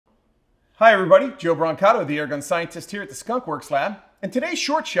Hi everybody, Joe Brancato, the Airgun scientist here at the Skunk Works Lab. In today's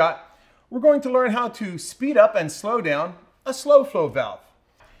short shot, we're going to learn how to speed up and slow down a slow flow valve.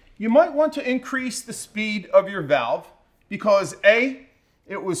 You might want to increase the speed of your valve because A,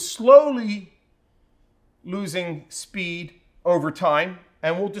 it was slowly losing speed over time,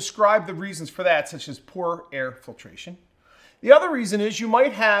 and we'll describe the reasons for that, such as poor air filtration. The other reason is you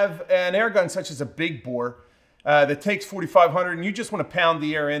might have an air gun such as a big bore that takes 4,500 and you just want to pound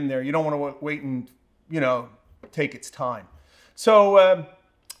the air in there. You don't want to wait and, take its time. So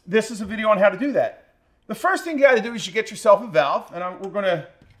this is a video on how to do that. The first thing you got to do is you get yourself a valve, and we're going to,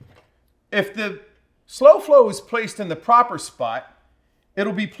 if the slow flow is placed in the proper spot,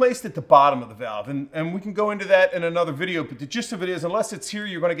 it'll be placed at the bottom of the valve. And we can go into that in another video, but the gist of it is, unless it's here,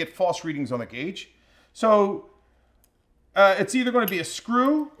 you're going to get false readings on the gauge. So it's either going to be a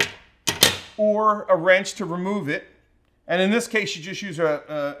screw or a wrench to remove it. And in this case, you just use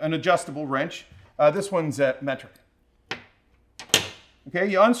an adjustable wrench. This one's metric. Okay,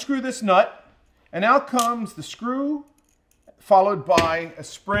 you unscrew this nut, and out comes the screw, followed by a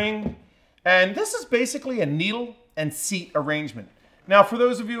spring. And this is basically a needle and seat arrangement. Now, for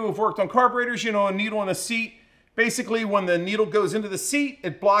those of you who have worked on carburetors, you know a needle and a seat. Basically, when the needle goes into the seat,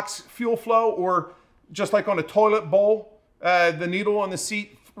 it blocks fuel flow, or just like on a toilet bowl, the needle on the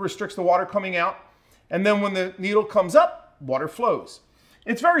seat restricts the water coming out. And then when the needle comes up, water flows.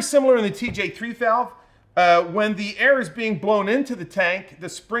 It's very similar in the TJ3 valve. When the air is being blown into the tank, the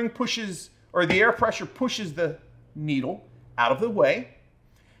spring pushes, or the air pressure pushes the needle out of the way.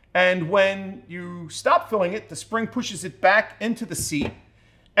 And when you stop filling it, the spring pushes it back into the seat,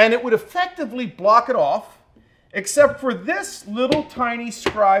 and it would effectively block it off, except for this little tiny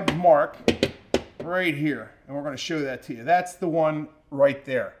scribed mark right here. And we're going to show that to you. That's the one right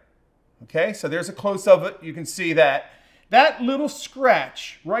there. Okay, so there's a close of it. You can see that. That little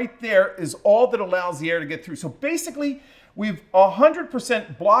scratch right there is all that allows the air to get through. So basically, we've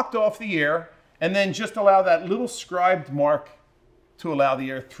 100% blocked off the air and then just allow that little scribed mark to allow the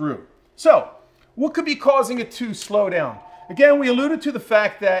air through. So, what could be causing it to slow down? Again, we alluded to the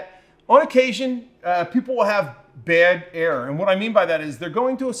fact that on occasion, people will have bad air. And what I mean by that is they're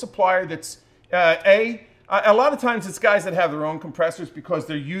going to a supplier that's, a lot of times it's guys that have their own compressors because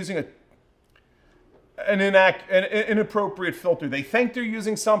they're using an inappropriate filter. They think they're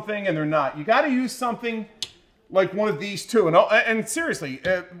using something and they're not. You got to use something like one of these two. And seriously,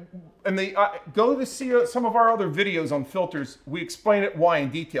 go to see some of our other videos on filters. We explain it why in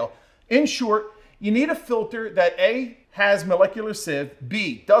detail. In short, you need a filter that A, has molecular sieve,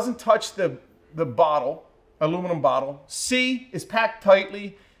 B, doesn't touch the bottle, aluminum bottle, C, is packed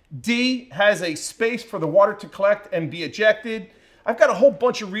tightly, D, has a space for the water to collect and be ejected. I've got a whole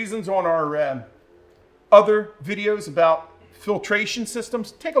bunch of reasons on our other videos about filtration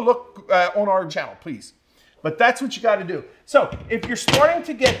systems. Take a look on our channel, please. But that's what you got to do. So if you're starting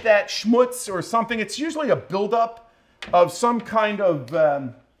to get that schmutz or something, it's usually a buildup of some kind of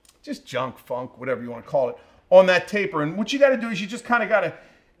just junk, funk, whatever you want to call it, on that taper. And what you got to do is you just kind of got to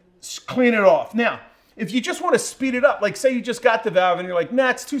clean it off. Now, if you just want to speed it up, like say you just got the valve and you're like, nah,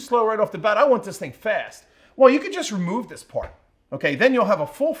 it's too slow right off the bat. I want this thing fast. Well, you could just remove this part. Okay, then you'll have a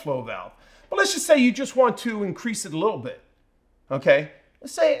full flow valve. But let's just say you just want to increase it a little bit. Okay.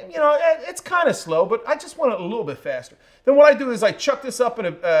 Let's say, it's kind of slow, but I just want it a little bit faster. Then what I do is I chuck this up in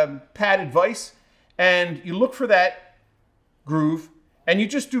a padded vise, and you look for that groove, and you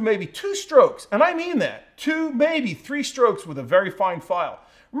just do maybe 2 strokes. And I mean that. 2, maybe 3 strokes with a very fine file.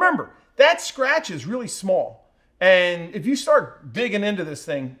 Remember, that scratch is really small. And if you start digging into this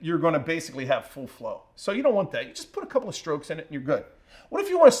thing, you're going to basically have full flow. So you don't want that. You just put a couple of strokes in it, and you're good. What if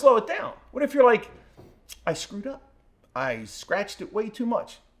you want to slow it down? What if you're like, I screwed up. I scratched it way too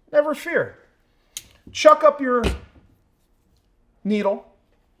much. Never fear. Chuck up your needle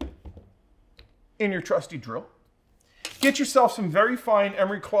in your trusty drill. Get yourself some very fine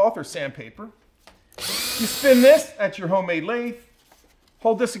emery cloth or sandpaper. You spin this at your homemade lathe.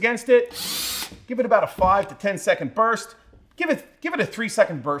 Hold this against it. Give it about a 5 to 10 second burst. Give it a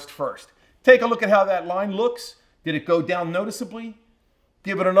 3-second burst first. Take a look at how that line looks. Did it go down noticeably?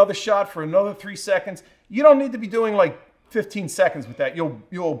 Give it another shot for another 3 seconds. You don't need to be doing like 15 seconds with that.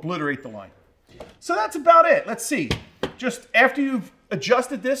 You'll obliterate the line. So that's about it. Let's see. Just after you've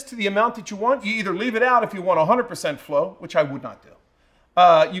adjusted this to the amount that you want, you either leave it out if you want 100% flow, which I would not do.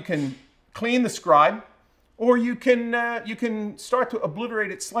 You can clean the scribe, or you can start to obliterate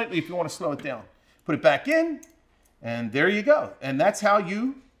it slightly if you want to slow it down. Put it back in, and there you go. And that's how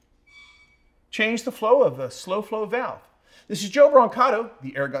you change the flow of a slow flow valve. This is Joe Brancato,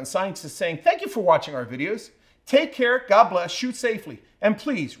 the Airgun scientist, saying thank you for watching our videos. Take care, God bless, shoot safely, and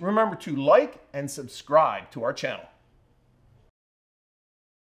please remember to like and subscribe to our channel.